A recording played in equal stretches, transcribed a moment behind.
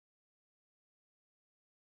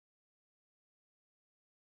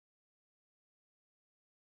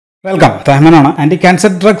Welcome. റഹ്മാനാണ്. Anti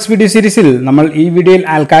cancer drugs video സീരീസിൽ നമ്മൾ ഈ വീഡിയോയിൽ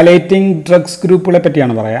ആൽക്കൈലേറ്റിംഗ് ഡ്രഗ്സ് ഗ്രൂപ്പുകളെ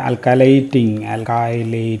പറ്റിയാണ് പറയുക.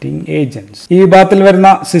 Alkylating agents. ഈ വിഭാഗത്തിൽ വരുന്ന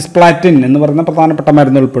സിസ്പ്ലാറ്റിൻ എന്ന് പറയുന്ന പ്രധാനപ്പെട്ട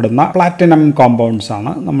മരുന്ന് ഉൾപ്പെടുന്ന പ്ലാറ്റിനം കോമ്പൗണ്ട്സ്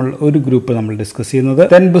ആണ് നമ്മൾ ഒരു ഗ്രൂപ്പ് നമ്മൾ ഡിസ്കസ് ചെയ്യുന്നത്.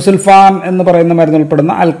 ദെൻ ബുസുൽഫാൻ എന്ന് പറയുന്ന മരുന്ന്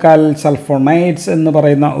ഉൾപ്പെടുന്ന ആൽക്കൈൽ സൾഫോണേറ്റ്സ് എന്ന്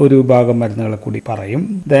പറയുന്ന ഒരു വിഭാഗം മരുന്നുകളെ കൂടി പറയും.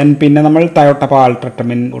 ദെൻ പിന്നെ നമ്മൾ തയോട്ടപ്പ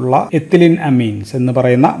ആൾട്രറ്റമിൻ ഉള്ള എത്തിലിൻ അമീൻസ് എന്ന്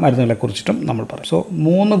പറയുന്ന മരുന്നുകളെ കുറിച്ചിട്ടും നമ്മൾ പറയും. സോ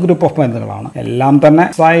 3 ഗ്രൂപ്പ് ഓഫ് മരുന്നുകളാണ്. എല്ലാം തന്നെ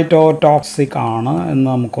ടോക്സിക് ആണ് എന്ന്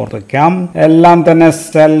നമുക്ക് ഓർമ്മിക്കാം. എല്ലാം തന്നെ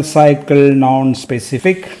cell cycle non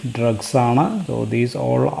specific drugs ആണ്. So these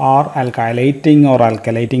all are alkylating or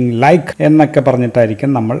alkylating like എന്നൊക്കെ പറഞ്ഞിട്ടായിരിക്കും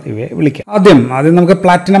നമ്മൾ ഇവയെ വിളിക്കുക. ആദ്യം നമുക്ക്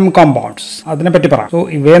പ്ലാറ്റിനം കോമ്പൗണ്ട്സ് അതിനെ പറ്റി പറയാം. സോ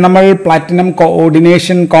ഇവയെ നമ്മൾ പ്ലാറ്റിനം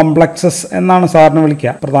കോഓർഡിനേഷൻ കോംപ്ലക്സസ് എന്നാണ് സാറിന്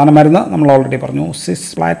വിളിക്കുക. പ്രധാന മരുന്ന് നമ്മൾ ഓൾറെഡി പറഞ്ഞു,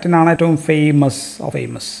 സിസ്പ്ലാറ്റിൻ ആണ് ഏറ്റവും ഫേമസ്.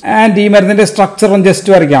 ആൻഡ് ഈ മരുന്നിന്റെ സ്ട്രക്ചറും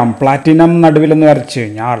ജസ്റ്റ് വരയ്ക്കാം. പ്ലാറ്റിനം നടുവിൽ എന്ന് വരച്ചു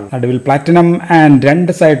കഴിഞ്ഞാൽ നടുവിൽ പ്ലാറ്റിനം ആൻഡ്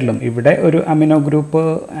രണ്ട് സൈഡിലും ഇവിടെ ഒരു അമിനോ ഗ്രൂപ്പ്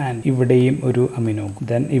ആൻഡ് ഇവിടെയും ഒരു അമിനോ,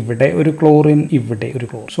 ദെൻ ഇവിടെ ഒരു ക്ലോറിൻ, ഇവിടെ ഒരു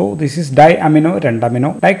ക്ലോർ. So this is dye amino, 2 amino,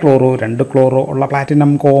 dichloro 2 chloro ഉള്ള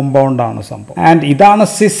പ്ലാറ്റിനം കോമ്പൗണ്ട് ആണ് സംഭവം. ആൻഡ് ഇതാണ്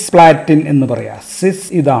സിസ്പ്ലാറ്റിൻ എന്ന് പറയാ. സിസ്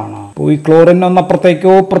ഇതാണ്. ഈ ക്ലോറിൻ ഒന്ന്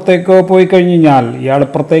അപ്പുറത്തേക്കോ പോയി കഴിഞ്ഞാൽ ഇയാൾ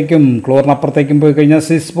ഇപ്പുറത്തേക്കും ക്ലോറിൻ അപ്പുറത്തേക്കും പോയി കഴിഞ്ഞാൽ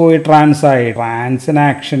സിസ് പോയി ട്രാൻസ് ആയി. ട്രാൻസിന്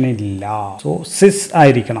ആക്ഷൻ ഇല്ല. സോ സിസ്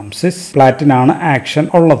ആയിരിക്കണം. സിസ് പ്ലാറ്റിൻ ആണ് ആക്ഷൻ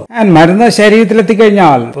ഉള്ളത്. ആൻഡ് മരുന്ന് ശരീരത്തിലെത്തി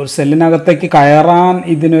കഴിഞ്ഞാൽ ഒരു സെല്ലിനകത്തേക്ക് കയറാൻ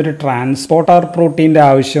ഇതിനൊരു ട്രാൻസ്പോർട്ടർ പ്രോട്ടീന്റെ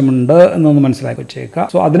ആവശ്യമുണ്ട് എന്നൊന്ന് മനസ്സിലാക്കി വെച്ചേക്കുക.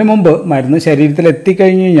 സോ അതിനു മുമ്പ് മരുന്ന് ശരീരത്തിൽ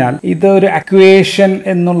എത്തിക്കഴിഞ്ഞു കഴിഞ്ഞാൽ ഇത് ഒരു അക്വേഷൻ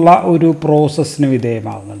എന്നുള്ള ഒരു പ്രോസസ്സിന്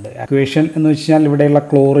വിധേയമാകുന്നുണ്ട്. അക്വേഷൻ എന്ന് വെച്ചാൽ ഇവിടെയുള്ള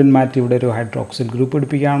ക്ലോറിൻ മാറ്റി ഇവിടെ ഒരു ഹൈഡ്രോക്സിൽ ഗ്രൂപ്പ്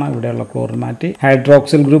പിടിപ്പിക്കുകയാണ്. ഇവിടെയുള്ള ക്ലോറിൻ മാറ്റി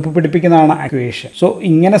ഹൈഡ്രോക്സിൽ ഗ്രൂപ്പ് പിടിപ്പിക്കുന്നതാണ് അക്വേഷൻ. സോ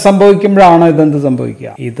ഇങ്ങനെ സംഭവിക്കുമ്പോഴാണ് ഇതെന്ത്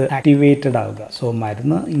സംഭവിക്കുക, ഇത് ആക്ടിവേറ്റഡ് ആവുക. സോ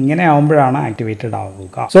മരുന്ന് ഇങ്ങനെ ആവുമ്പോഴാണ് ആക്ടിവേറ്റഡ്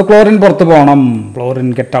ആവുക. സോ ക്ലോറിൻ പുറത്തു പോകണം, chlorine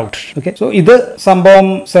get out. Okay, so ഇത് സംഭവം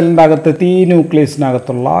സെല്ലിന്റെ അകത്തെത്തി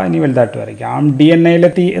ന്യൂക്ലിയസിനകത്തുള്ള ഇനി വലുതായിട്ട് വരയ്ക്കാം.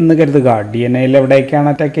 DNA-ലെത്തി എന്ന് കരുതുക. DNA-യിൽ എവിടേക്കാണ്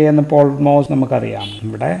അറ്റാക്ക് ചെയ്യുന്നത് ഓൾമോസ്റ്റ് നമുക്കറിയാം.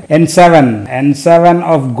 ഇവിടെ N7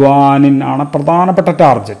 ഓഫ് ഗ്വാനിൻ ആണ് പ്രധാനപ്പെട്ട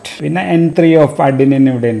ടാർഗറ്റ്. പിന്നെ N3 ഓഫ് അഡിനിൻ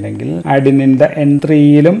ഇവിടെ ഉണ്ടെങ്കിൽ അഡിനിന്റെ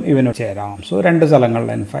N3യിലും ഇവന് ചേരാം. സോ 2 സ്ഥലങ്ങളിൽ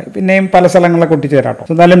N5, പിന്നെയും പല സ്ഥലങ്ങളിലൊക്കെ ഒട്ടിച്ചേരാട്ടോ.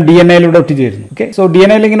 എന്തായാലും DNA-യിലൂടെ ഒട്ടിച്ചേരുന്നു. ഓക്കെ, സോ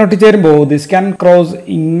DNA-യിൽ ഇങ്ങനെ ഒട്ടിച്ചേരുമ്പോൾ ദിസ് ക്യാൻ ക്രോസ്.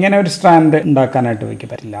 ഇങ്ങനെ ഒരു സ്ട്രാൻഡ് ഉണ്ടാക്കാനായിട്ട് വയ്ക്കാൻ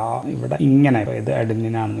പറ്റില്ല. ഇവിടെ ഇങ്ങനെ, ഇത്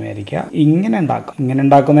അഡിനിൻ ആണെന്ന് വിചാരിക്കുക, ഇങ്ങനെ ഉണ്ടാക്കാം. ഇങ്ങനെ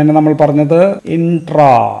ഉണ്ടാക്കുന്നതിന് നമ്മൾ പറഞ്ഞത്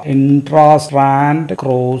intra strand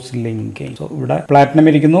cross linking. So ഇവിടെ പ്ലാറ്റിനം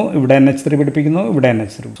ഇരിക്കുന്നു, ഇവിടെ NH3 പിടിപ്പിക്കുന്നു, ഇവിടെ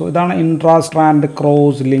NH3. സോ ഇതാണ് ഇൻട്രാ സ്ട്രാൻഡ്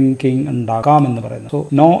ക്രോസ് ലിങ്കിങ് ഉണ്ടാക്കാം എന്ന് പറയുന്നത്. So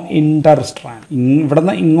no Inter strand.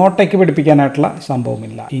 ഇവിടുന്ന് ഇങ്ങോട്ടേക്ക് പിടിപ്പിക്കാനായിട്ടുള്ള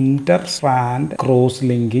സംഭവമില്ല. ഇന്റർ സ്ട്രാൻഡ് ക്രോസ്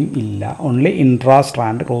ലിങ്കിങ് ഇല്ല. Only intra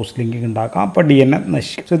strand cross linking ഉണ്ടാക്കാം. അപ്പൊ DNA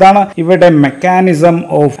നശിക്കും. സോ ഇതാണ് ഇവിടെ മെക്കാനിസം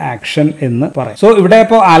ഓഫ് ആക്ഷൻ എന്ന് പറയും. സോ ഇവിടെ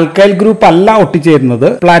ഇപ്പോൾ ആൽക്കൈൽ ഗ്രൂപ്പ് അല്ല ഒട്ടിച്ചേരുന്നത്,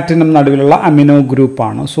 പ്ലാറ്റിനം നടുവിലുള്ള അമിനോ ഗ്രൂപ്പ്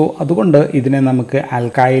ആണ്. സോ അതുകൊണ്ട് ഇതിനെ നമുക്ക്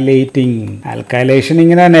ആൽക്കൈലേഷൻ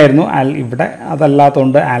ഇങ്ങനെ തന്നെയായിരുന്നു. ഇവിടെ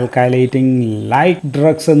അതല്ലാത്തതുകൊണ്ട് ആൽക്കൈലേറ്റിംഗ് ലൈക്ക്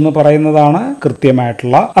ഡ്രഗ്സ് എന്ന് പറയുന്നതാണ്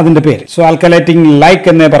കൃത്യമായിട്ടുള്ള അതിന്റെ പേര്. സോ ആൽക്കൈലേറ്റിംഗ് ലൈക്ക്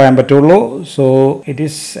എന്നേ പറയാൻ പറ്റുള്ളൂ. So it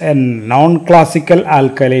is A non classical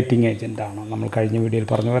alkylating agent ആണ്. നമ്മൾ കഴിഞ്ഞ വീഡിയോയിൽ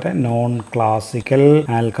പറഞ്ഞ പോലെ നോൺ ക്ലാസിക്കൽ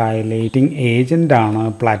ആൽക്കൈലേറ്റിംഗ് ഏജന്റ് ആണ്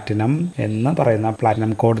പ്ലാറ്റിനം എന്ന് പറയുന്ന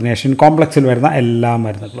പ്ലാറ്റിനം കോർഡിനേഷൻ കോംപ്ലക്സിൽ വരുന്ന എല്ലാ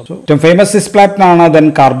മരുന്നുകളും. സോ ഏറ്റവും ഫേമസ് സിസ്പ്ലാറ്റിൻ ആണ്. ദെൻ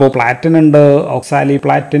കാർബോപ്ലാറ്റിൻ ഉണ്ട്,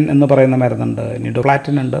 ഓക്സാലിപ്ലാറ്റിൻ എന്ന് പറയുന്ന മരുന്നുണ്ട്,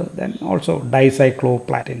 നിഡോപ്ലാറ്റിൻ ഉണ്ട്, ദെൻ ഓൾസോ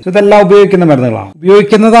ഡൈസൈക്ലോപ്ലാറ്റിൻ. ഇതെല്ലാം ഉപയോഗിക്കുന്ന മരുന്നുകളാണ്.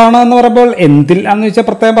 ഉപയോഗിക്കുന്നതാണ് എന്ന് പറയുമ്പോൾ എന്തിലാന്ന് വെച്ചാൽ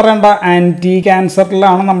പ്രത്യേകം പറയേണ്ട, ആന്റി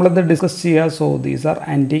ക്യാൻസറിലാണ് നമ്മളിത് ഡിസ്കസ് ചെയ്യുക. So these are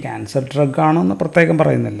anti cancer drug ആണെന്ന് പ്രത്യേകം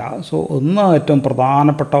പറയുന്നില്ല. സോ ഏറ്റവും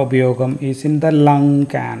പ്രധാനപ്പെട്ട ഉപയോഗം is in the lung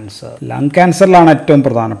cancer. Lung ക്യാൻസറിലാണ് ഏറ്റവും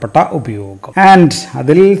പ്രധാനപ്പെട്ട ഉപയോഗം. ആൻഡ്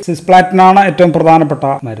അതിൽ സിസ്പ്ലാറ്റിൻ ആണ് ഏറ്റവും പ്രധാനപ്പെട്ട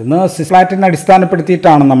മരുന്ന്. സിസ്പ്ലാറ്റിനെ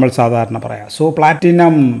അടിസ്ഥാനപ്പെടുത്തിയിട്ടാണ് നമ്മൾ സാധാരണ പറയാം. സോ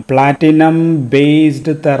പ്ലാറ്റിനം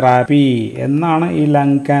ബേസ്ഡ് തെറാപ്പി എന്നാണ് ഈ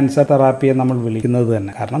ലങ് ക്യാൻസർ തെറാപ്പിയെ നമ്മൾ വിളിക്കുന്നത്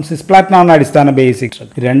തന്നെ. കാരണം സിസ്പ്ലാറ്റിൻ ആണ് അടിസ്ഥാന ബേസിക്.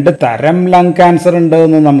 2 തരം ലങ് ക്യാൻസർ ഉണ്ട്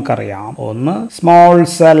എന്ന് നമുക്കറിയാം. ഒന്ന് സ്മോൾ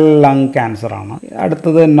സെൽ ലങ് ക്യാൻസർ ആണ്,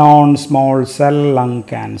 അടുത്തത് non small cell lung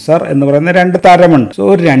cancer എന്ന് പറയുന്ന 2 തരമുണ്ട്. സോ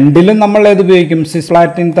 2ലും നമ്മൾ ഏത് ഉപയോഗിക്കും?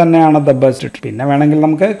 സിസ്പ്ലാറ്റിൻ തന്നെയാണ് ദ ബെസ്റ്റ്. പിന്നെ വേണമെങ്കിൽ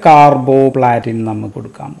നമുക്ക് കാർബോപ്ലാറ്റിൻ നമുക്ക്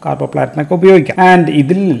കൊടുക്കാം, കാർബോപ്ലാറ്റിൻ ഒക്കെ ഉപയോഗിക്കാം. ആൻഡ്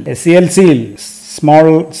ഇതിൽ SCLC-യിൽ സ്മോൾ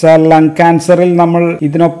സെൽ ലങ് ക്യാൻസറിൽ നമ്മൾ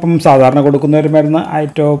ഇതിനൊപ്പം സാധാരണ കൊടുക്കുന്ന ഒരു മരുന്ന്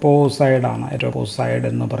ഐറ്റോപോസൈഡ് ആണ്. ഐറ്റോപോസൈഡ്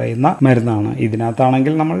എന്ന് പറയുന്ന മരുന്നാണ്.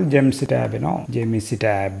 ഇതിനകത്താണെങ്കിൽ നമ്മൾ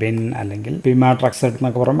ജെമിസിറ്റാബിൻ അല്ലെങ്കിൽ പിമാട്രക്സെറ്റ്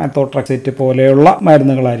എന്നൊക്കെ പറയും, മെത്തോട്രക്സെറ്റ് പോലെയുള്ള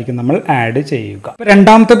മരുന്നുകളായിരിക്കും നമ്മൾ ആഡ് ചെയ്യുക.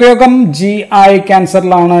 രണ്ടാമത്തെ ഉപയോഗം GI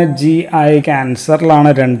ക്യാൻസറിലാണ്.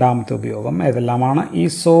 രണ്ടാമത്തെ ഉപയോഗം ഏതെല്ലാമാണ്?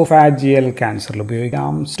 ഈസോഫാജിയൽ ക്യാൻസറിൽ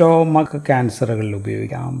ഉപയോഗിക്കാം, സ്റ്റോമക് ക്യാൻസറുകളിൽ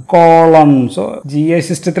ഉപയോഗിക്കാം, കോളൺ. സോ GI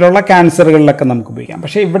സിസ്റ്റത്തിലുള്ള ക്യാൻസറുകളിലൊക്കെ നമുക്ക് നമുക്ക് ഉപയോഗിക്കാം.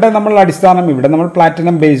 പക്ഷേ ഇവിടെ നമ്മൾ അടിസ്ഥാനം ഇവിടെ നമ്മൾ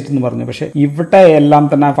പ്ലാറ്റിനം ബേസ്ഡ് എന്ന് പറഞ്ഞു. പക്ഷേ ഇവിടെ എല്ലാം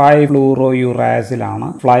തന്നെ 5-ഫ്ലൂറോയുറാസിലാണ്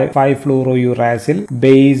 5-ഫ്ലൂറോയുറാസിൽ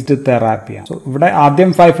ബേസ്ഡ് തെറാപ്പിയാണ്. സോ ഇവിടെ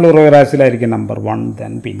ആദ്യം 5-ഫ്ലൂറോയുറാസിലായിരിക്കും നമ്പർ 1,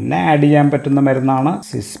 ദെൻ പിന്നെ ആഡ് ചെയ്യാൻ പറ്റുന്ന മരുന്നാണ്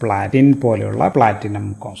സിസ്പ്ലാറ്റിൻ പോലെയുള്ള പ്ലാറ്റിനം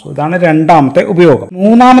കോംസ്. ഇതാണ് രണ്ടാമത്തെ ഉപയോഗം.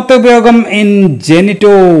 മൂന്നാമത്തെ ഉപയോഗം ഇൻ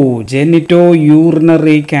ജെനിറ്റോ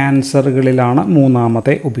യൂറിനറി ക്യാൻസറുകളിലാണ്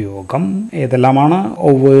മൂന്നാമത്തെ ഉപയോഗം. ഏതെല്ലാമാണ്?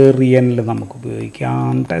 ഓവേറിയനിൽ നമുക്ക്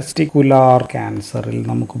ഉപയോഗിക്കാം, ടെസ്റ്റിക്കുലാർ ക്യാൻസറിൽ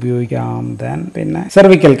നമുക്ക് ഉപയോഗിക്കാം, ദെൻ പിന്നെ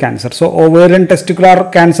cervical cancer. So ovarian testicular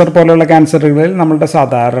cancer പോലെയുള്ള ക്യാൻസറുകളിൽ നമ്മളുടെ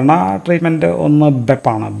സാധാരണ ട്രീറ്റ്മെന്റ് ഒന്ന്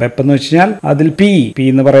ബെപ്പാണ്. ബെപ്പ് എന്ന് വെച്ച് കഴിഞ്ഞാൽ അതിൽ പി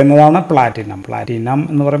എന്ന് പറയുന്നതാണ് പ്ലാറ്റിനം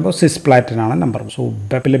എന്ന് പറയുമ്പോൾ സിസ്പ്ലാറ്റിൻ ആണ് നമ്പർ. സോ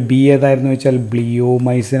ബെപ്പിലെ ബി ഏതായിരുന്നു വെച്ചാൽ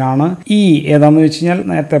ബ്ലിയോമൈസിൻ ആണ്. ഇ ഏതാന്ന് വെച്ച് കഴിഞ്ഞാൽ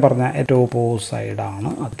നേരത്തെ പറഞ്ഞ എറ്റോപോസൈഡ് ആണ്.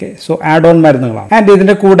 ഓക്കെ, സോ ആഡ് ഓൺ മരുന്നുകളാണ്. ആൻഡ്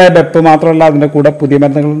ഇതിന്റെ കൂടെ ബെപ്പ് മാത്രമല്ല, അതിന്റെ കൂടെ പുതിയ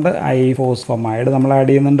മരുന്നുകളുണ്ട്. ഐഫോസ്ഫമൈഡ് നമ്മൾ ആഡ്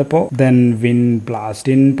ചെയ്യുന്നുണ്ട് ഇപ്പോൾ. ദെൻ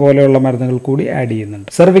വിൻബ്ലാസ്റ്റിൻ പോലെയുള്ള മരുന്നുകൾ കൂടി ആഡ് ചെയ്യുന്നുണ്ട്.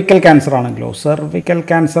 സെർവിക്കൽ ക്യാൻസർ ആണെങ്കിലോ, സെർവിക്കൽ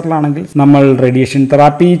ക്യാൻസറിലാണെങ്കിൽ നമ്മൾ റേഡിയേഷൻ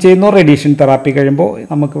തെറാപ്പി ചെയ്യുന്നു. റേഡിയേഷൻ തെറാപ്പി കഴിയുമ്പോൾ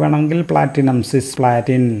നമുക്ക് വേണമെങ്കിൽ പ്ലാറ്റിനം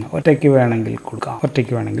സിസ്പ്ലാറ്റിൻ ഒറ്റയ്ക്ക് വേണമെങ്കിൽ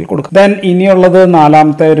കൊടുക്കാം. ദെൻ ഇനിയുള്ളത്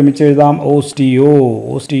നാലാമത്തെ ഒരുമിച്ച് എഴുതാം,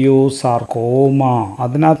 ഓസ്റ്റിയോ സാർക്കോമ.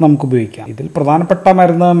 അതിനകത്ത് നമുക്ക് ഉപയോഗിക്കാം. ഇതിൽ പ്രധാനപ്പെട്ട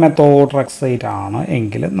മരുന്ന് മെത്തോട്രെക്സൈറ്റ് ആണ്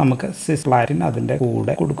എങ്കിലും നമുക്ക് സിസ്പ്ലാറ്റിൻ അതിന്റെ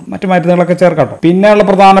കൂടെ കൊടുക്കും. മറ്റു മരുന്നുകളൊക്കെ ചേർക്കാട്ടോ. പിന്നെയുള്ള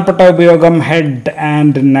പ്രധാനപ്പെട്ട ഉപയോഗം ഹെഡ്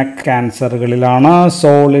ആൻഡ് നെക്ക് ക്യാൻസറുകളിലാണ്,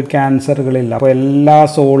 സോളിഡ് ക്യാൻസറുകളിൽ. അപ്പോൾ എല്ലാ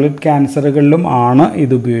സോളിഡ് ക്യാൻസറുകളിലും ആണ്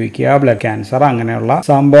ഇത് ഉപയോഗിക്കുക. ബ്ലഡ് ക്യാൻസർ അങ്ങനെയുള്ള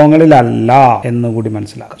സംഭവങ്ങളിലല്ല എന്നുകൂടി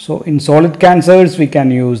മനസ്സിലാക്കാം. So in solid cancers we can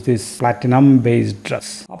use this platinum based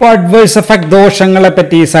drugs. അപ്പോൾ അഡ്വേഴ്സ് എഫക്ട്, ദോഷങ്ങളെ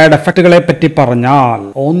പറ്റി, സൈഡ് എഫക്റ്റുകളെ പറ്റി പറഞ്ഞാൽ,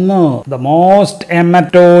 ഒന്ന് ദ മോസ്റ്റ്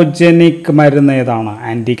എമറ്റോജനിക് മരുന്ന് ഏതാണ്?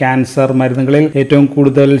 ആന്റി ക്യാൻസർ മരുന്നുകളിൽ ഏറ്റവും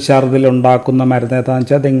കൂടുതൽ ഛർദിൽ ഉണ്ടാക്കുന്ന മരുന്ന് ഏതാണെന്ന്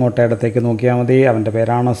വെച്ചാൽ അത് ഇങ്ങോട്ട് ഇടത്തേക്ക് നോക്കിയാൽ മതി. അവന്റെ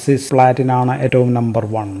പേരാണ് സിസ്പ്ലാറ്റിൻ ആണ് ഏറ്റവും നമ്പർ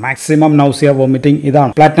 1. മാക്സിമം നൗസിയ വോമിറ്റിംഗ്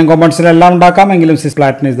ഇതാണ്. പ്ലാറ്റിനം കോമ്പൗണ്ട്സിലെല്ലാം ഉണ്ടാക്കാം, എങ്കിലും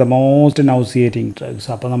cisplatin is the most നൗസിയേറ്റിംഗ് drugs.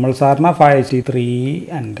 അപ്പോൾ നമ്മൾ സാറിന് 5-HT3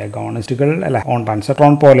 ആന്റഗോണിസ്റ്റുകൾ അല്ലെ,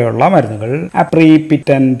 ഓൺട്രാൻസെട്രോൺ പോലെയുള്ള മരുന്നുകൾ,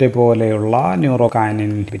 അപ്രീപിറ്റന്റ് പോലെയുള്ള ന്യൂറോകൈനിൻ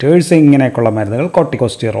ഇൻഹിബിറ്റേഴ്സ്, ഇങ്ങനെയൊക്കെയുള്ള മരുന്നുകൾ,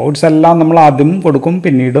 കോർട്ടിക്കോസ്റ്റീറോയിഡ്സ് എല്ലാം നമ്മൾ ആദ്യം കൊടുക്കും,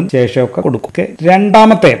 പിന്നീടും ശേഷമൊക്കെ കൊടുക്കും.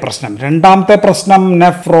 രണ്ടാമത്തെ പ്രശ്നം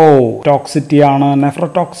നെഫ്രോടോക്സിറ്റി ആണ്.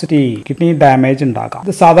 നെഫ്രോടോക്സിറ്റി കിഡ്നി ഡാമേജ് ഉണ്ടാക്കാം.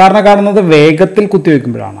 ഇത് സാധാരണ കാണുന്നത് വേഗത്തിൽ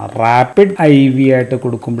കുത്തിവെക്കുമ്പോഴാണ്. റാപ്പിഡ് IV ആയിട്ട്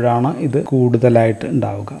കൊടുക്കുമ്പോഴാണ് ഇത് കൂടുതലായിട്ട്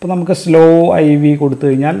ഉണ്ടാവുക. അപ്പൊ നമുക്ക് സ്ലോ IV കൊടുത്തു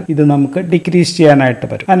കഴിഞ്ഞാൽ ഇത് നമുക്ക് ഡിക്രീസ് ചെയ്യാനായിട്ട്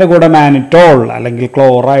പറ്റും. അതിന്റെ കൂടെ മാനിറ്റോൾ അല്ലെങ്കിൽ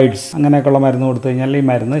ക്ലോറൈഡ്സ് അങ്ങനെയൊക്കെയുള്ള മരുന്ന് കൊടുത്തു കഴിഞ്ഞാൽ ഈ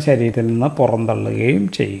മരുന്ന് ശരീരത്തിൽ നിന്ന് പുറന്തള്ളുകയും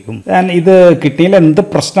ചെയ്യും. ഇത് കിഡ്നിയിൽ എന്ത്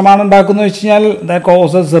പ്രശ്നമാണ് ഉണ്ടാക്കുന്നത് വെച്ച് കഴിഞ്ഞാൽ that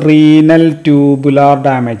causes renal tubular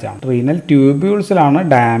damage ആണ്. റീനൽ ട്യൂബ്യൂൾസിലാണ്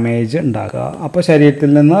ഡാമേജ് ഉണ്ടാക്കുക. അപ്പോൾ ശരീരത്തിൽ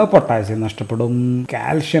നിന്ന് പൊട്ടാസ്യം നഷ്ടപ്പെടും,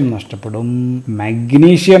 കാൽഷ്യം നഷ്ടപ്പെടും,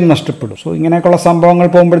 മഗ്നീഷ്യം നഷ്ടപ്പെടും. സോ ഇങ്ങനെയൊക്കെയുള്ള സംഭവങ്ങൾ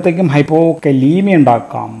പോകുമ്പോഴത്തേക്കും ഹൈപ്പോകലീമിയ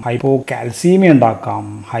ഉണ്ടാക്കാം, ഹൈപ്പോകാൽസീമിയ ഉണ്ടാക്കാം,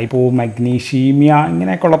 ഹൈപ്പോമഗ്നീഷീമിയ,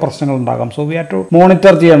 ഇങ്ങനെയൊക്കെയുള്ള പ്രശ്നങ്ങൾ ഉണ്ടാക്കാം. So we have to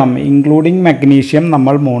monitor ചെയ്യണം, ഇൻക്ലൂഡിംഗ് മഗ്നീഷ്യം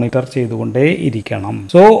നമ്മൾ മോണിറ്റർ ചെയ്തുകൊണ്ടേ ഇരിക്കണം.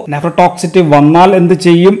 സോ നെഫ്രോടോക്സിറ്റി വന്നാൽ എന്ത്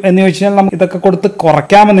ചെയ്യും എന്ന് ചോദിച്ചാൽ നമുക്ക് ഇതൊക്കെ കൊടുത്ത്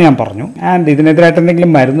കുറയ്ക്കാമെന്ന് ഞാൻ പറഞ്ഞു. ആൻഡ് ഇതിനെതിരായിട്ട്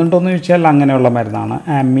എന്തെങ്കിലും മരുന്നുണ്ടോ എന്ന് ചോദിച്ചാൽ അങ്ങനെയുള്ള മരുന്നാണ്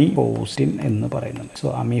അമിഫോസ്റ്റിൻ എന്ന് പറയുന്നത്. So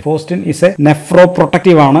അമിഫോസ്റ്റിൻ is A nephro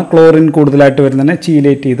protective ആണ്. ക്ലോറിൻ കൂടുതലായിട്ട് വരുന്നതിനെ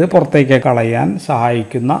ചീലേറ്റ് ചെയ്ത് പുറത്തേക്ക് കളയാൻ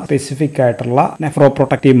സഹായിക്കുന്ന സ്പെസിഫിക് ആയിട്ടുള്ള നെഫ്രോ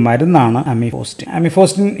പ്രൊട്ടക്റ്റീവ് മരുന്നാണ്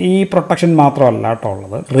അമിഫോസ്റ്റിൻ. ഈ പ്രൊട്ടക്ഷൻ മാത്രമല്ല കേട്ടോ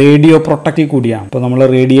ഉള്ളത്, റേഡിയോ പ്രൊട്ടക്റ്റീവ് കൂടിയാണ്. ഇപ്പോൾ നമ്മൾ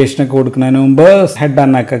റേഡിയേഷൻ ഒക്കെ കൊടുക്കുന്നതിന് മുമ്പ് ഹെഡ്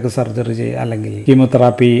ആൻഡ് നെക്ക് ഒക്കെ സർജറി ചെയ്യുക അല്ലെങ്കിൽ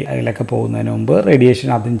കീമോതെറാപ്പി അതിലൊക്കെ പോകുന്നതിന് മുമ്പ് റേഡിയേഷൻ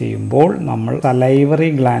ആദ്യം ചെയ്യുമ്പോൾ നമ്മൾ സലൈവറി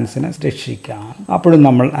ഗ്ലാൻസിനെ രക്ഷിക്കാൻ അപ്പോഴും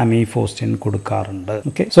നമ്മൾ അമിഫോസ്റ്റിൻ കൊടുക്കാറുണ്ട്.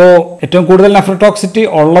 ഓക്കെ, സോ ഏറ്റവും കൂടുതൽ നെഫ്രോടോക്സിറ്റി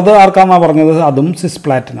ഉള്ളത് ആർക്കാന്നാ പറഞ്ഞത്? അതും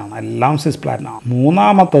സിസ്പ്ലാറ്റിൻ ആണ്. എല്ലാം സിസ്പ്ലാറ്റിൻ ആണ്.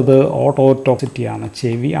 മൂന്നാമത്തത് ഓട്ടോടോക്സിറ്റി ആണ്.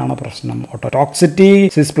 ചെവിയാണ് പ്രശ്നം. ഓട്ടോടോക്സിറ്റി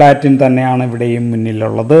സിസ്പ്ലാറ്റിൻ തന്നെയാണ് ഇവിടെയും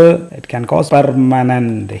മുന്നിലുള്ളത്. It can cos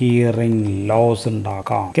permanent hearing loss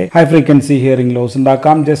ഉണ്ടാക്കാം. ഹൈ ഫ്രീക്വൻസി ഹിയറിംഗ് ലോസ്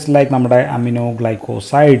ഉണ്ടാക്കാം. ജസ്റ്റ് ലൈക്ക് നമ്മുടെ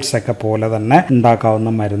അമിനോഗ്ലൈക്കോസൈഡ്സ് ഒക്കെ പോലെ തന്നെ ഉണ്ടാക്കാവുന്ന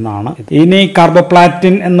മരുന്നാണ്. ഇനി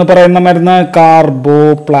കാർബോപ്ലാറ്റിൻ എന്ന്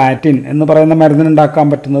പറയുന്ന മരുന്നിന് ഉണ്ടാക്കാൻ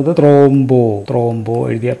പറ്റുന്നത് ത്രോംബോ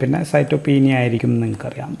എഴുതിയ പിന്നെ സൈറ്റോപീനിയ ആയിരിക്കും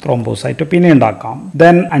നിങ്ങൾക്കറിയാം. ത്രോംബോസൈറ്റോപീനിയ ഉണ്ടാക്കാം.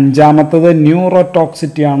 ദെൻ അഞ്ചാമത്തത്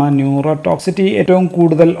ന്യൂറോടോക്സിറ്റി ആണ്. ന്യൂറോടോക്സിറ്റി ഏറ്റവും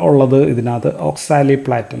കൂടുതൽ ഉള്ളത് ഇതിനകത്ത്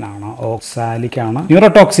ഓക്സാലിപ്ലാറ്റിൻ ആണ്. ഓക്സാലിക്കാണ്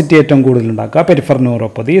ന്യൂറോടോക്സിറ്റി ഏറ്റവും കൂടുതൽ ഉണ്ടാക്കുക. പെരിഫർ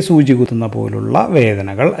ന്യൂറോപ്പതി, സൂചി കുത്തുന്ന പോലുള്ള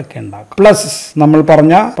വേദനകൾ ഒക്കെ ഉണ്ടാക്കും. പ്ലസ് നമ്മൾ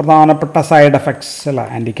പറഞ്ഞ പ്രധാനപ്പെട്ട സൈഡ് എഫക്ട്സ് അല്ല,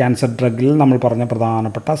 ആന്റി ക്യാൻസർ ഡ്രഗിൽ നമ്മൾ പറഞ്ഞ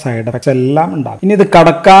പ്രധാനപ്പെട്ട സൈഡ് എഫക്ട്സ് എല്ലാം ഉണ്ടാകും. ഇനി ഇത്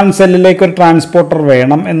കടക്കാൻ സെല്ലിലേക്ക് ഒരു ട്രാൻസ്പോർട്ടർ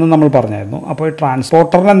വേണം എന്ന് നമ്മൾ പറഞ്ഞായിരുന്നു. അപ്പോൾ ഈ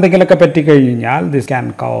ട്രാൻസ്പോർട്ടറിന് എന്തെങ്കിലുമൊക്കെ പറ്റിക്കഴിഞ്ഞാൽ ദിസ് ക്യാൻ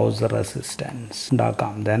കോസ് റെസിസ്റ്റൻസ്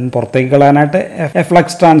ഉണ്ടാക്കാം. ദെൻ പുറത്തേക്ക് കളയാനായിട്ട്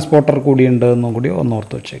എഫ്ലക്സ് ട്രാൻസ്പോർട്ടർ കൂടി ഉണ്ട് എന്നും കൂടി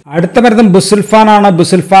ഓർത്ത് വെച്ചേക്കും. അടുത്ത മരുന്ന് ബുസുൽഫാൻ ആണ്.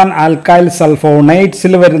 ബുസുൽഫാൻ ആൽക്കൈൽ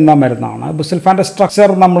സൾഫോണേറ്റ്സിൽ വരുന്ന മരുന്നാണ്. ബുസുൽഫാന്റെ സ്ട്രക്ചർ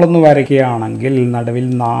നമ്മളൊന്ന് വരയ്ക്കുകയാണെങ്കിൽ നടുവിൽ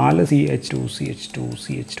 4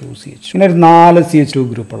 CH2 CH2CH. ഇങ്ങനെ ഒരു 4 CH2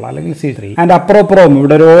 ഗ്രൂപ്പുള്ള അല്ലെങ്കിൽ CH3 ആൻഡ് അപ്പുറം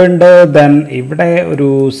ഇവിടെ ഒരു O ഉണ്ട്, ദെൻ ഇവിടെ ഒരു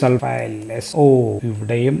സൾഫൈൽ SO,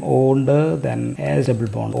 ഇവിടെയും O ഉണ്ട്, then S double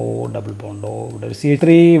bond O double bond O, ഇവിടെ ഒരു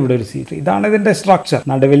CH3, ഇവിടെ ഒരു CH3. ഇതാണ് ഇതിന്റെ സ്ട്രക്ചർ.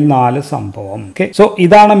 നടുവിൽ 4 സംഭവം. ഓക്കെ, സോ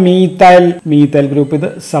ഇതാണ് മീത്തൈൽ ഗ്രൂപ്പ്. ഇത്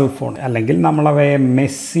സൾഫോൺ അല്ലെങ്കിൽ നമ്മളവയെ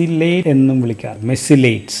മെസ്സിലേറ്റ് എന്നും വിളിക്കാറ്,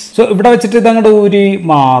 മെസ്സിലേറ്റ്സ്. സോ ഇവിടെ വെച്ചിട്ട് ഇത് അങ്ങോട്ട് ഊരി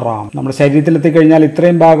മാറാം. നമ്മുടെ ശരീരത്തിൽ എത്തിക്കഴിഞ്ഞാൽ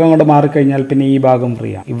ഇത്രയും ഭാഗം അങ്ങോട്ട് മാറിക്കഴിഞ്ഞാൽ പിന്നെ ഈ ഭാഗം ഫ്രീ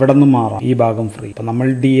ആണ്, ഇവിടെ നിന്നും മാറാം, ഈ ഭാഗം ഫ്രീ. അപ്പൊ നമ്മൾ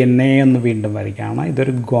DNA ഒന്ന് വീണ്ടും വരയ്ക്കുകയാണ്.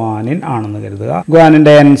 ഇതൊരു ഗ്വാനിൻ ആണെന്ന് കരുതുക.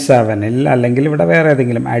 ഗ്വാനിന്റെ N7ൽ അല്ലെങ്കിൽ ഇവിടെ വേറെ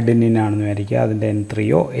ഏതെങ്കിലും അഡിനിൻ ആണെന്ന് വിചാരിക്കുക, അതിന്റെ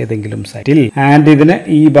N3 ഏതെങ്കിലും സൈറ്റിൽ. ആൻഡ് ഇതിന്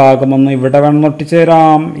ഈ ഭാഗം ഒന്ന് ഇവിടെ വേണം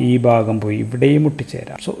ഒട്ടിച്ചേരാം, ഈ ഭാഗം പോയി ഇവിടെയും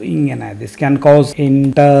ഒട്ടിച്ചേരാം. സോ ഇങ്ങനെ this can cos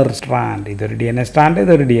Inter strand. ഇതൊരു DNA സ്ട്രാൻഡ്,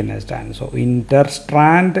 ഇതൊരു DNA strand. So Inter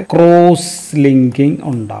strand cross linking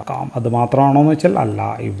ഉണ്ടാക്കാം. അത് മാത്രമാണോ എന്ന് വെച്ചാൽ അല്ല,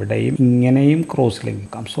 ഇവിടെയും ഇങ്ങനെയും ക്രോസ് ലിങ്ക്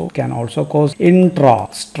ആക്കാം. So can also cos intra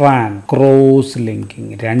strand cross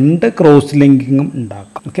linking, 2 cross ലിങ്കിങ്ങും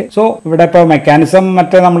ഉണ്ടാക്കാം. ഓക്കെ, സോ ഇവിടെ ഇപ്പോൾ മെക്കാനിസം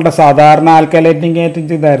മറ്റേ നമ്മുടെ സാധാരണ ആൽക്കൈലേറ്റിംഗ്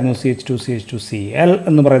ഏജന്റ് ഇതായിരുന്നു, CH2CH2Cl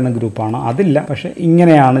എന്ന് പറയുന്ന ഗ്രൂപ്പാണ്. അതില്ല, പക്ഷെ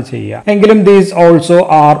ഇങ്ങനെയാണ് ചെയ്യുക. എങ്കിലും these also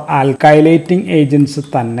R alkylating agents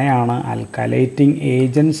തന്നെയാണ്, ആൽക്കൈലേറ്റിംഗ്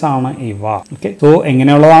ഏജന്റ്സ് ആണ് ഇവ. Okay, so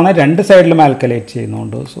എങ്ങനെയുള്ളതാണ്? 2 സൈഡിലും ആൽക്കൈലേറ്റ്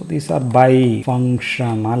ചെയ്യുന്നുണ്ട്. So these are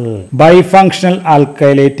ബൈഫങ്ഷണൽ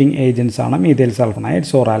alkylating agents ആണ് മീഥൈൽ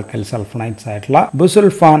സൾഫനൈഡ്സ് ഓർ ആൽക്കൈൽ സൾഫനൈഡ്സ് ആയിട്ടുള്ള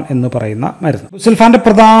ബുസുൽഫാൻ എന്ന് പറയുന്ന മരുന്ന്. ബുസുൽഫാന്റെ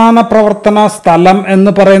പ്രധാന പ്രവർത്തന സ്ഥലം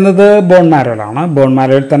എന്ന് പറയുന്നത് ബോൺ മാരോയിലാണ്. ബോൺ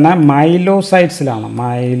മാരോയിൽ തന്നെ മൈലോസൈറ്റ്സിലാണ്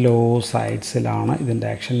ഇതിന്റെ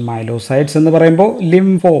ആക്ഷൻ. മൈലോസൈറ്റ്സ് എന്ന് പറയുമ്പോൾ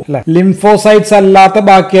ലിംഫോസൈറ്റ്സ് അല്ലാത്ത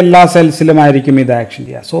ബാക്കി എല്ലാ സെൽസിലും ആയിരിക്കും ഇത് ആക്ഷൻ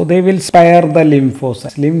ചെയ്യുക. So they will spare the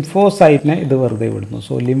ലിംഫോസൈറ്റിനെ ഇത് വെറുതെ വിടുന്നു.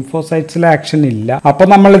 സോ ലിംഫോസൈറ്റ്സിൽ ആക്ഷൻ ഇല്ല. അപ്പൊ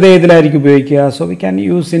നമ്മൾ ഇത് ഏതിലായിരിക്കും ഉപയോഗിക്കുക? So we can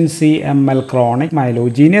use in CML chronic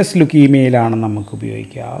മൈലോജീനിയസ് ലുക്കീമിയയിലാണ് നമുക്ക്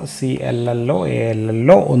ഉപയോഗിക്കുക. CLL-ഓ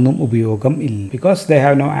ALL-ഓ ഒന്നും ഉപയോഗം ഇല്ല, because they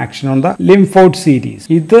have no action on the lymphoid series.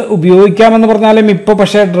 ഇത് ഉപയോഗിക്കാമെന്ന് പറഞ്ഞാലും ഇപ്പൊ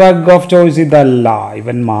പക്ഷേ ഡ്രഗ് ഓഫ് ചോയ്സ് ഇതല്ല,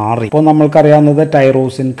 ഇവൻ മാറി. ഇപ്പോൾ നമ്മൾക്കറിയാവുന്നത്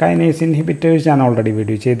ടൈറോസിൻ കൈനേസ് ഇൻഹിബിറ്റേഴ്സ്, ഞാൻ ഓൾറെഡി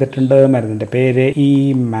വീഡിയോ ചെയ്തിട്ടുണ്ട്. മരുന്നിന്റെ പേര്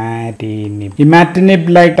ഇമാറ്റിനിബ്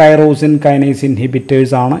ലൈക്ക് ടൈറോസിൻ കൈനേസ്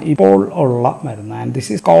ഇൻഹിബിറ്റേഴ്സ് ആണ് ഇപ്പോൾ ഉള്ള മരുന്ന്. ആൻഡ്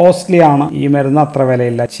ദിസ് ഈസ് കോസ്റ്റ്ലി ആണ്. ഈ മരുന്ന് അത്ര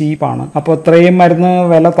വിലയില്ല, ചീപ്പാണ്. അപ്പോൾ ഇത്രയും മരുന്ന്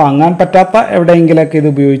വില താങ്ങാൻ പറ്റാത്ത എവിടെയെങ്കിലൊക്കെ ഇത്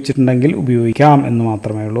ഉപയോഗിച്ചിട്ടുണ്ടെങ്കിൽ ഉപയോഗിക്കാം എന്ന്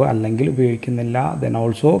മാത്രമേ ഉള്ളൂ, അല്ലെങ്കിൽ ഉപയോഗിക്കുന്നില്ല. Then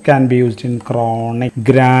also can be used in chronic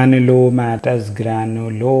granulomatous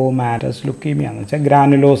leukaemia എന്ന് വെച്ചാൽ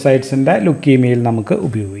ഗ്രാനുലോസൈറ്റ്സിന്റെ ലുക്കീമിയയിൽ നമുക്ക്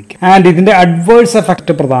ഉപയോഗിക്കാം. ആൻഡ് ഇതിന്റെ അഡ്വേഴ്സ്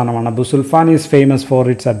എഫക്ട് പ്രധാനമാണ്. ബുസുൽഫാൻ is famous for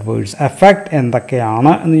it's adverse effect.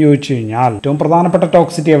 എന്തൊക്കെയാണ് എന്ന് ചോദിച്ചു കഴിഞ്ഞാൽ ഏറ്റവും പ്രധാനപ്പെട്ട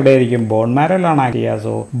ടോക്സിറ്റി എവിടെയായിരിക്കും? ബോൺ മാരോയിലാണ് ആക്ട് ചെയ്യുക.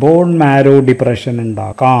 സോ ബോൺ മാരോ ഡിപ്രഷൻ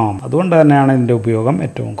ഉണ്ടാക്കാം. അതുകൊണ്ട് തന്നെയാണ് ഇതിന്റെ ഉപയോഗം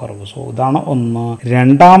ഏറ്റവും കുറവ്. സോ ഇതാണ് ഒന്ന്.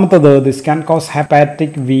 രണ്ടാമത്തത്, this can cos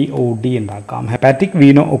hepatic VOD ഉണ്ടാക്കാം. ഹെപ്പാറ്റിക്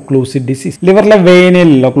വീനോ ഒക്ലൂസിവ് ഡിസീസ്, ലിവറിലെ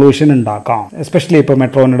വെയിനിൽ ഒക്ലൂഷൻ ഉണ്ടാക്കാം. എസ്പെഷ്യലി ഇപ്പോൾ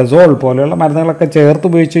മെട്രോനിഡസോൾ പോലെയുള്ള മരുന്നുകളൊക്കെ ചേർത്ത്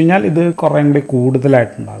ഉപയോഗിച്ചു കഴിഞ്ഞാൽ ഇത് കുറെ കൂടി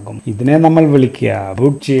കൂടുതലായിട്ടുണ്ടാകും. ഇതിനെ നമ്മൾ വിളിക്കുക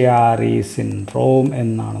ബുച്ചിയാരി സിൻഡ്രോം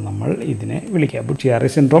എന്നാണ് നമ്മൾ ഇതിനെ വിളിക്കുക. ബുച്ചിയാരി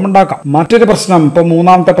സിൻഡ്രോം ഉണ്ടാക്കാം. മറ്റൊരു പ്രശ്നം, ഇപ്പൊ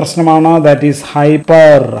മൂന്നാമത്തെ പ്രശ്നമാണ്, ദാറ്റ് ഈസ്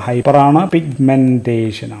ഹൈപ്പർ ആണ്,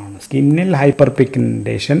 പിഗ്മെന്റേഷൻ ആണ്. സ്കിന്നിൽ ഹൈപ്പർ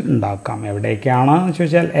പിഗ്മെന്റേഷൻ ഉണ്ടാക്കാം. എവിടെയൊക്കെയാണ്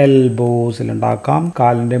ചോദിച്ചാൽ എൽബോസിൽ ഉണ്ടാക്കാം,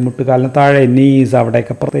 കാലിന്റെ മുട്ടുകാലിന് താഴെ നീസ്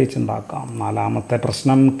അവിടെയൊക്കെ പ്രത്യേകിച്ച് ഉണ്ടാക്കാം. നാലാമത്തെ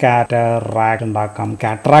പ്രശ്നം കാറ്ററാക്ട് ഉണ്ടാക്കാം,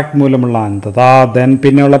 കാറ്ററാക്ട് മൂലമുള്ള അന്ധത. ദെൻ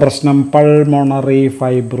പിന്നെയുള്ള പ്രശ്നം പൾമോണറി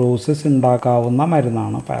ഫൈബ്രോസിസ് ഉണ്ടാക്കാവുന്ന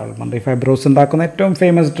മരുന്നാണ്. പൾമോണറി ഫൈബ്രോസിസ് ഉണ്ടാക്കുന്ന ഏറ്റവും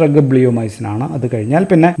ഫേമസ് ഡ്രഗ് ബ്ലിയോമൈസിൻ ആണ്. അത് കഴിഞ്ഞാൽ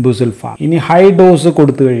പിന്നെ ബുസുൽഫാൻ. ഇനി ഹൈ ഡോസ്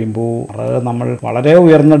കൊടുത്തു കഴിയുമ്പോൾ നമ്മൾ വളരെ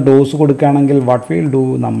ഉയർന്ന ഡോസ് കൊടുക്കുകയാണെങ്കിൽ വാട്ട് വിൽ ഡു,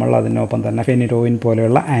 നമ്മൾ അതിനൊപ്പം തന്നെ ഫെനിറ്റോയിൻ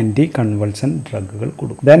പോലെയുള്ള ആന്റി കൺവൾസൻ ഡ്രഗുകൾ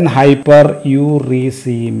കൊടുക്കും. ദെൻ ഹൈപ്പർ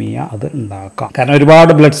യൂറീസീമിയ അത് ഉണ്ടാക്കാം, കാരണം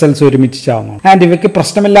ഒരുപാട് ബ്ലഡ് സെൽസ് ഒരുമിച്ച് ചാവുന്നു. ആൻഡ് ഇവയ്ക്ക്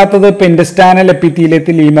പ്രശ്നമില്ലാത്തത് പെൻഡസ്റ്റാനൽ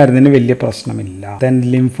എപ്പിത്തീലിയത്തിൽ ഈ മരുന്നിന് വലിയ പ്രശ്നമില്ല. ദെൻ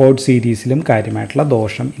ലിംഫോയിഡ് സീരീസിലും കാര്യമായിട്ടുള്ള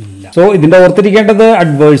ദോഷം ഇല്ല. സോ ഇതിന്റെ ഓർത്തിരിക്കേണ്ടത്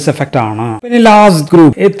അഡ്വേഴ്സ് എഫക്ട് ആണ്. പിന്നെ ലാസ്റ്റ്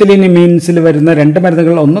ഗ്രൂപ്പ് എത്തിലിനിമീൻസിൽ വരുന്ന 2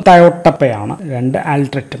 മരുന്നുകൾ, ഒന്ന് തയോട്ടപ്പയാണ്, 2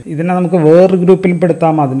 ആൽട്രറ്റും. ഇതിനെ നമുക്ക് വേറൊരു ഗ്രൂപ്പിൽ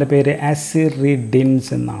പെടുത്താം. അതിന്റെ പേര്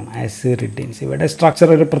ആസിറിഡിൻസ് എന്നാണ്. ആസിറിഡിൻസ് ഇവിടെ സ്ട്രക്ചർ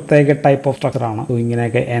ഒരു പ്രത്യേക ടൈപ്പ് ഓഫ് സ്ട്രക്ചർ ആണ്.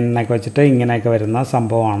 ഇങ്ങനെയൊക്കെ എന്നൊക്കെ വെച്ചിട്ട് ഇങ്ങനെയൊക്കെ വരുന്ന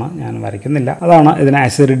സംഭവമാണ്, ഞാൻ വരയ്ക്കുന്നില്ല. അതാണ് ഇതിന്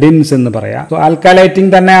ആസിറിഡിൻസ് എന്ന് പറയാം. സോ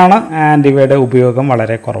ആൽക്കലൈറ്റിംഗ് തന്നെയാണ്. ആൻഡ് ഇവയുടെ ഉപയോഗം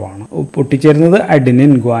വളരെ കുറവാണ്. ഒട്ടിച്ചേരുന്നത്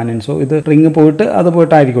അഡിനിൻ ഗ്വാനിൻ. സോ ഇത് റിങ് പോയിട്ട് അത്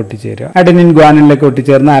പോയിട്ടായിരിക്കും ഒട്ടിച്ചേരുക. അഡിനിൻ ഗ്വാനിനിലേക്ക്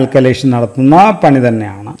ഒട്ടിച്ചേർന്ന് ആൽക്കലേഷൻ നടത്തുന്ന പണി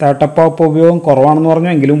തന്നെയാണ്. തിയോടെപ്പ ഉപയോഗം കുറവാണെന്ന് പറഞ്ഞു,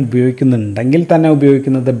 എങ്കിലും ഉപയോഗിക്കുന്നുണ്ടെങ്കിൽ തന്നെ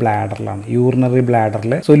ഉപയോഗിക്കുന്നത് ബ്ലാഡറിലാണ്. യൂറിനറി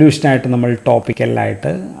ബ്ലാഡറിൽ സൊല്യൂഷനായിട്ട് നമ്മൾ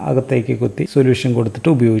ടോപ്പിക്കലായിട്ട് അകത്തേക്ക് കുത്തി സൊല്യൂഷൻ കൊടുത്തിട്ട്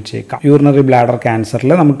ഉപയോഗിച്ചേക്കാം. യൂറിനറി ബ്ലാഡർ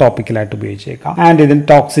ക്യാൻസറിൽ നമ്മൾ ടോപ്പിക്കലായിട്ട് ഉപയോഗിച്ചേക്കാം. ആൻഡ് ഇതിന്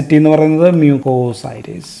ടോക്സിറ്റി എന്ന് പറയുന്നത്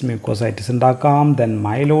മ്യൂക്കോസൈറ്റിസ് ഉണ്ടാക്കാം, ദെൻ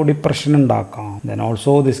മൈലോ ഡിപ്രഷൻ ഉണ്ടാക്കാം, then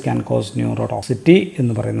also this can cos ന്യൂറോടോക്സിറ്റി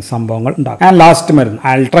എന്ന് പറയുന്ന സംഭവങ്ങൾ ഉണ്ടാക്കാം. ആൻഡ് ലാസ്റ്റ് മരുന്ന്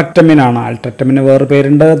ആൾട്രക്ടമിൻ ആണ്. ആൾട്രക്ടമിന് വേറെ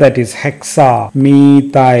പേരുണ്ട്, ദാറ്റ് ഈസ്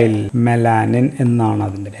ഹെക്സാമീഥൈൽ മെലാനിൻ എന്നാണ്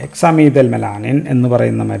അതിന്റെ. ഹെക്സാമീഥൈൽ മെലാനിൻ എന്ന്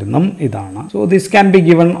പറയുന്ന മരുന്നും ഇതാണ്. So this can be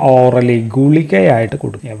given orally, ഗുളികയായിട്ട്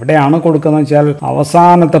കൊടുക്കും. എവിടെയാണ് കൊടുക്കുന്നത് വെച്ചാൽ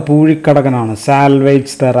അവസാനത്തെ പൂഴിക്കടകനാണ്,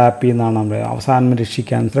 സാൽവേജ് തെറാപ്പി എന്നാണ് നമ്മൾ അവസാനം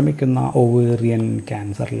രക്ഷിക്കാൻ ശ്രമിക്കുന്ന ഓവേറിയൻ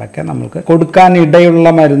ക്യാൻസറിലൊക്കെ നമുക്ക് കൊടുക്കാൻ ഇടയുള്ള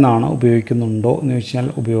മരുന്നാണ്. ഉപയോഗിക്കുന്നുണ്ടോ എന്ന് ചോദിച്ചാൽ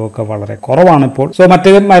ഉപയോഗമൊക്കെ വളരെ കുറവാണ് ഇപ്പോൾ. സോ മറ്റ്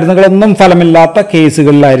മരുന്നുകളൊന്നും ഫലമില്ലാത്ത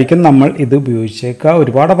കേസുകളിലായിരിക്കും നമ്മൾ ഇത് ഉപയോഗിച്ചേക്കുക.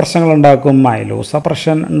 ഒരുപാട് പ്രശ്നങ്ങൾ ഉണ്ടാക്കും. മൈലോ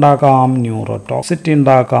സപ്രഷൻ ഉണ്ടാക്കാം, ന്യൂറോടോക്സിറ്റി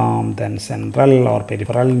ഉണ്ടാക്കാം, ദെൻ സെൻട്രൽ ഓർ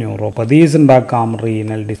പെരിഫറൽ ന്യൂറോപ്പതീസ് ഉണ്ടാക്കാം,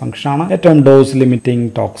 റീനൽ ഡിസ്ഫങ്ഷൻ ആണ് ഏറ്റവും ഡോസ് ലിമിറ്റിംഗ്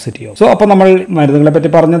ടോക്സിറ്റിയോ. സോ അപ്പോൾ നമ്മൾ മരുന്നുകളെ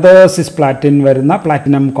പറ്റി പറഞ്ഞത് സിസ്പ്ലാറ്റിൻ വരുന്ന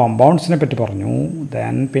പ്ലാറ്റിനം കോമ്പൗണ്ട്സിനെ പറ്റി പറഞ്ഞു.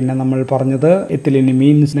 ദെൻ പിന്നെ നമ്മൾ പറഞ്ഞത്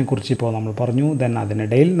എത്തിലിനിമീൻസിനെ കുറിച്ച് ഇപ്പോൾ നമ്മൾ പറഞ്ഞു. ദെൻ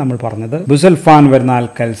അതിനിടയിൽ നമ്മൾ പറഞ്ഞത് ബുസൽഫാൻ വരുന്ന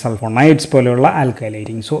ആൽക്കൈൽ സൾഫോണൈഡ്സ് പോലെയുള്ള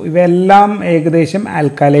ആൽക്കൈലേറ്റിംഗ്. സോ ഇവയെല്ലാം ഏകദേശം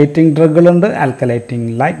alkylating ഡ്രഗുകളുണ്ട്, alkylating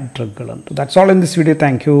like ഡ്രഗുകളുണ്ട്. That's all in this video.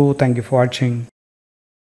 Thank you for watching.